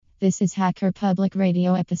This is Hacker Public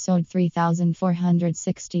Radio episode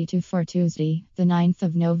 3462 for Tuesday, the 9th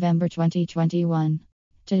of November 2021.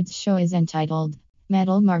 Today's show is entitled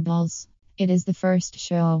Metal Marbles. It is the first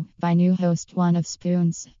show by new host One of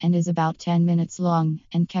Spoons and is about 10 minutes long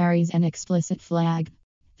and carries an explicit flag.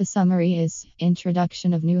 The summary is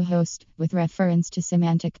Introduction of new host with reference to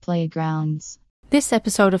semantic playgrounds. This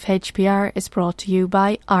episode of HPR is brought to you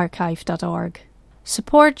by archive.org.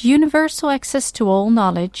 Support universal access to all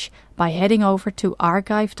knowledge by heading over to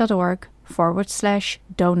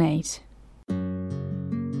archive.org/donate.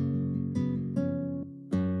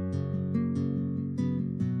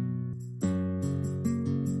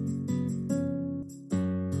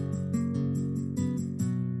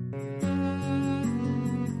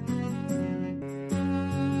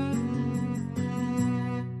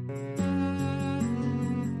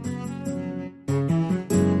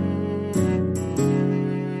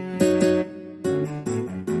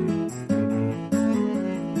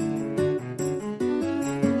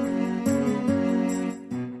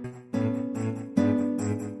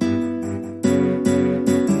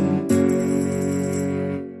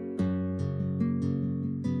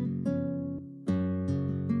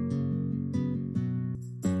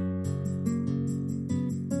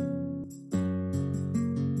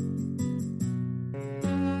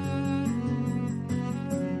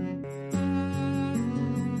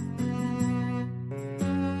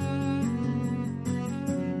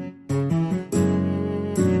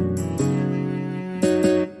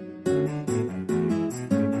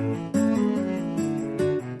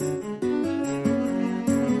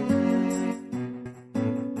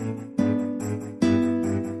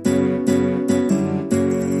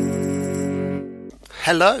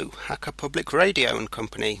 Hello, Hacker Public Radio and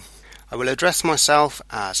Company. I will address myself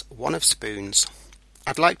as One of Spoons.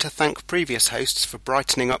 I'd like to thank previous hosts for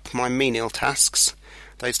brightening up my menial tasks,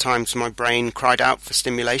 those times my brain cried out for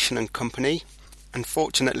stimulation and company, and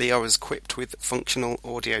fortunately I was equipped with functional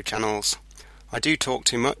audio channels. I do talk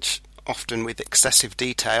too much, often with excessive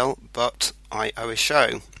detail, but I owe a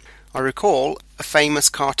show. I recall a famous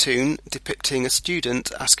cartoon depicting a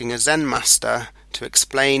student asking a Zen master to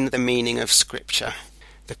explain the meaning of scripture.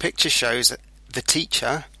 The picture shows the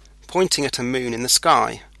teacher pointing at a moon in the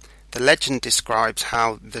sky. The legend describes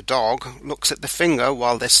how the dog looks at the finger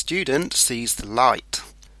while the student sees the light.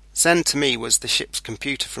 Zen to me was the ship's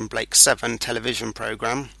computer from Blake's 7 television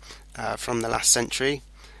programme from the last century.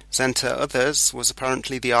 Zen to others was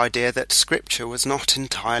apparently the idea that scripture was not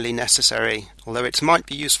entirely necessary, although it might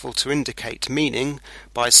be useful to indicate meaning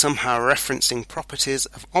by somehow referencing properties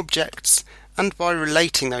of objects and by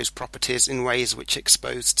relating those properties in ways which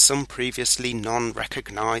exposed some previously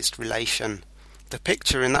non-recognised relation. The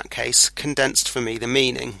picture in that case condensed for me the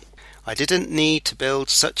meaning. I didn't need to build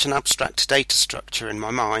such an abstract data structure in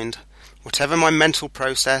my mind. Whatever my mental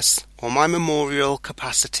process or my memorial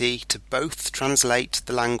capacity to both translate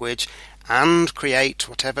the language and create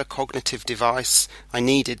whatever cognitive device I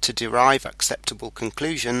needed to derive acceptable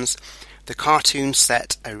conclusions, the cartoon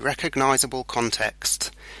set a recognisable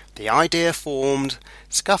context. The idea formed,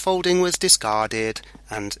 scaffolding was discarded,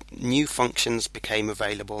 and new functions became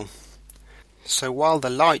available. So while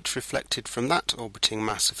the light reflected from that orbiting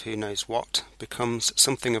mass of who knows what becomes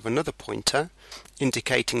something of another pointer,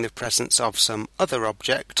 indicating the presence of some other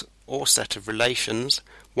object or set of relations,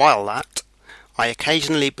 while that, I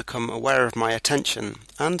occasionally become aware of my attention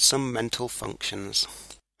and some mental functions.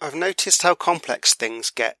 I've noticed how complex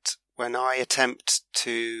things get when I attempt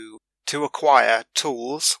to acquire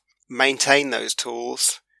tools, maintain those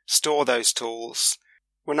tools, store those tools,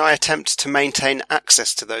 when I attempt to maintain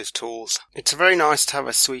access to those tools. It's very nice to have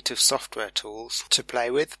a suite of software tools to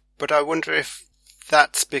play with, but I wonder if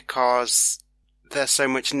that's because they're so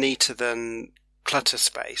much neater than clutter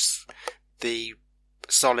space, the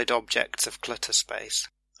solid objects of clutter space.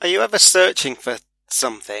 Are you ever searching for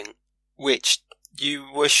something which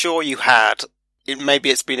you were sure you had? Maybe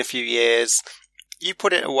it's been a few years, you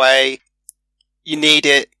put it away, you need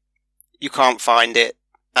it, you can't find it,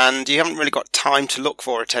 and you haven't really got time to look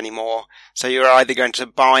for it anymore, so you're either going to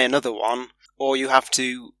buy another one, or you have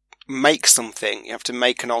to make something, you have to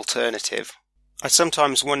make an alternative. I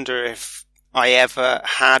sometimes wonder if I ever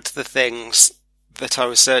had the things that I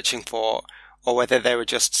was searching for, or whether they were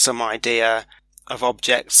just some idea of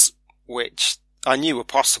objects which I knew were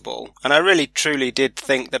possible, and I really truly did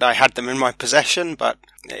think that I had them in my possession, but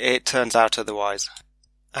it turns out otherwise.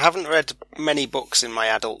 I haven't read many books in my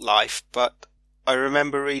adult life, but I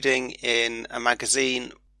remember reading in a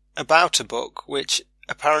magazine about a book which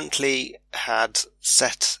apparently had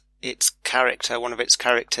set its character, one of its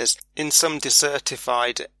characters, in some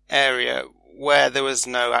desertified area where there was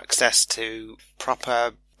no access to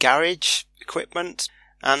proper garage equipment,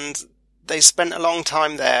 and they spent a long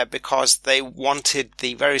time there because they wanted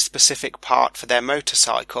the very specific part for their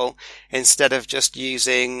motorcycle instead of just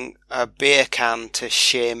using a beer can to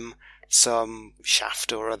shim some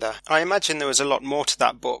shaft or other. I imagine there was a lot more to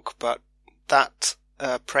that book, but that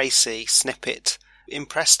précis snippet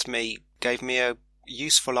impressed me, gave me a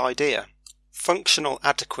useful idea. Functional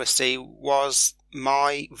adequacy was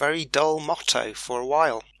my very dull motto for a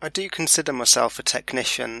while. I do consider myself a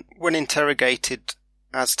technician. When interrogated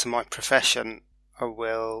as to my profession, I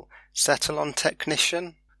will settle on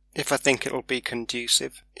technician if I think it'll be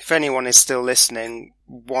conducive. If anyone is still listening,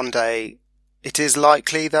 one day it is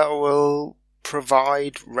likely that I will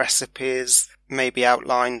provide recipes, maybe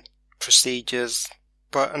outline procedures,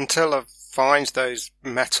 but until I find those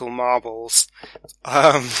metal marbles,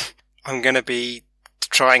 I'm going to be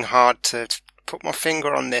trying hard to put my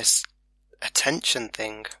finger on this attention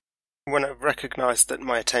thing. When I've recognised that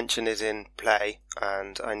my attention is in play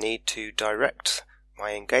and I need to direct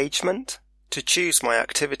my engagement to choose my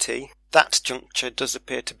activity, that juncture does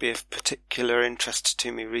appear to be of particular interest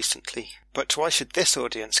to me recently. But why should this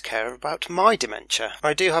audience care about my dementia?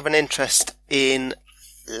 I do have an interest in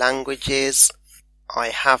languages. I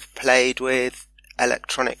have played with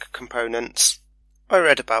electronic components. I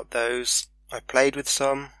read about those. I played with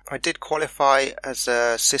some. I did qualify as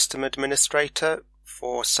a system administrator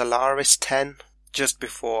for Solaris 10 just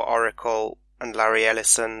before Oracle and Larry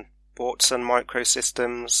Ellison bought Sun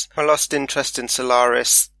Microsystems. I lost interest in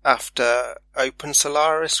Solaris after Open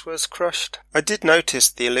Solaris was crushed. I did notice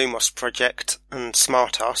the Illumos project and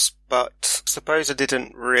SmartOS, but suppose I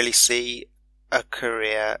didn't really see a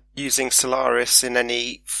career using Solaris in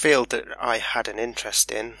any field that I had an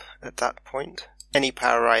interest in at that point. Any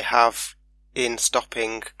power I have in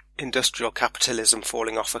stopping industrial capitalism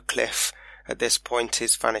falling off a cliff at this point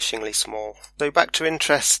is vanishingly small. So back to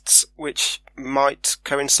interests which might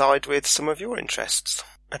coincide with some of your interests.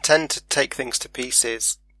 I tend to take things to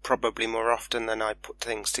pieces probably more often than I put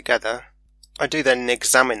things together. I do then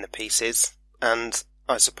examine the pieces, and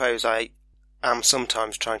I suppose I am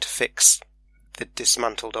sometimes trying to fix the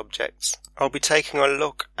dismantled objects. I'll be taking a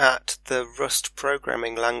look at the Rust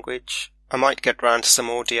programming language. I might get round to some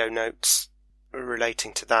audio notes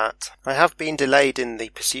relating to that. I have been delayed in the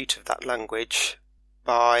pursuit of that language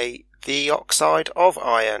by the oxide of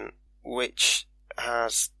iron, which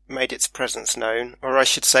has made its presence known, or I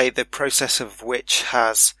should say the process of which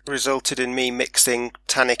has resulted in me mixing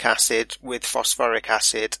tannic acid with phosphoric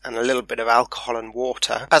acid and a little bit of alcohol and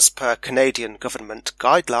water, as per Canadian government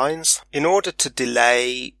guidelines, in order to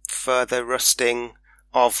delay further rusting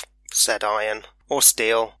of said iron or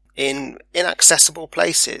steel in inaccessible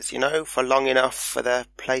places, for long enough for the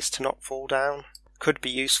place to not fall down. Could be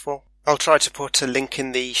useful. I'll try to put a link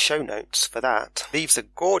in the show notes for that. Leaves a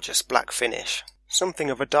gorgeous black finish. Something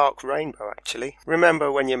of a dark rainbow, actually.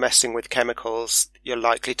 Remember, when you're messing with chemicals, you're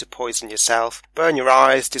likely to poison yourself, burn your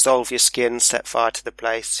eyes, dissolve your skin, set fire to the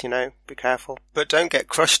place, be careful. But don't get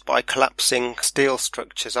crushed by collapsing steel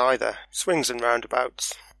structures either. Swings and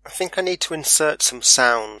roundabouts. I think I need to insert some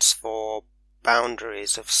sounds for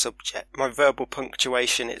boundaries of subject. My verbal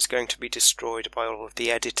punctuation is going to be destroyed by all of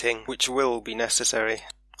the editing, which will be necessary.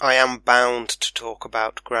 I am bound to talk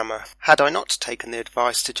about grammar. Had I not taken the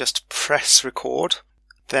advice to just press record,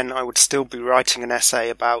 then I would still be writing an essay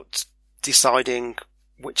about deciding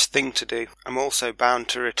which thing to do. I'm also bound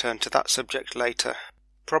to return to that subject later.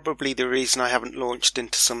 Probably the reason I haven't launched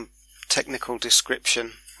into some technical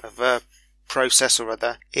description of a process or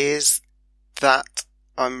other is that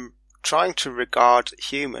I'm trying to regard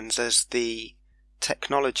humans as the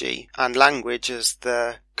technology and language as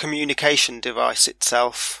the communication device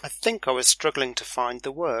itself. I think I was struggling to find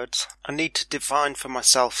the words. I need to define for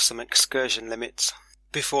myself some excursion limits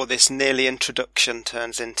before this nearly introduction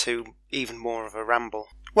turns into even more of a ramble.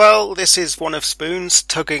 Well, this is one of Spoons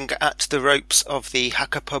tugging at the ropes of the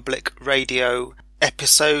Hacker Public Radio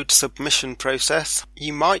episode submission process.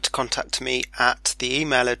 You might contact me at the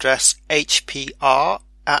email address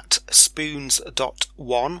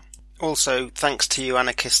hpr@spoons.one. Also, thanks to you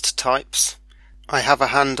anarchist types, I have a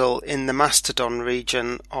handle in the Mastodon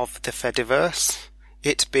region of the Fediverse,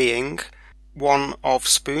 it being one of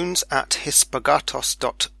Spoons at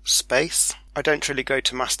hispagatos.space. I don't really go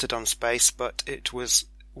to Mastodon space, but it was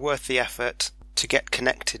worth the effort to get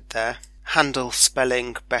connected there. Handle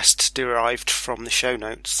spelling best derived from the show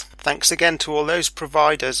notes. Thanks again to all those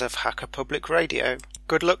providers of Hacker Public Radio.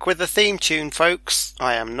 Good luck with the theme tune, folks.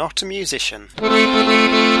 I am not a musician.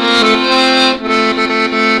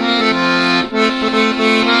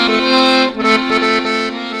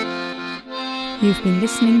 You've been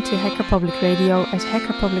listening to Hacker Public Radio at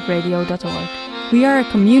hackerpublicradio.org. We are a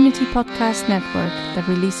community podcast network that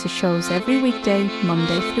releases shows every weekday,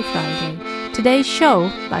 Monday through Friday. Today's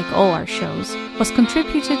show, like all our shows, was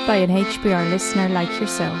contributed by an HPR listener like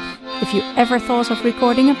yourself. If you ever thought of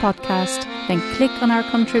recording a podcast, then click on our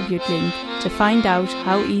contribute link to find out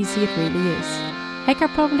how easy it really is. Hacker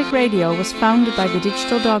Public Radio was founded by the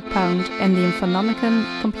Digital Dog Pound and the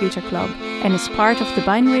Infonomicon Computer Club and is part of the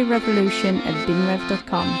binary revolution at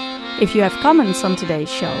binrev.com. If you have comments on today's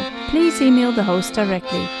show, please email the host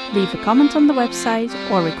directly, leave a comment on the website,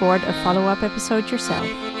 or record a follow-up episode yourself.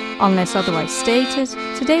 Unless otherwise stated,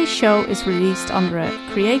 today's show is released under a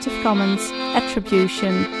Creative Commons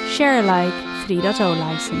Attribution Share Alike 3.0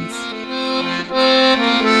 license.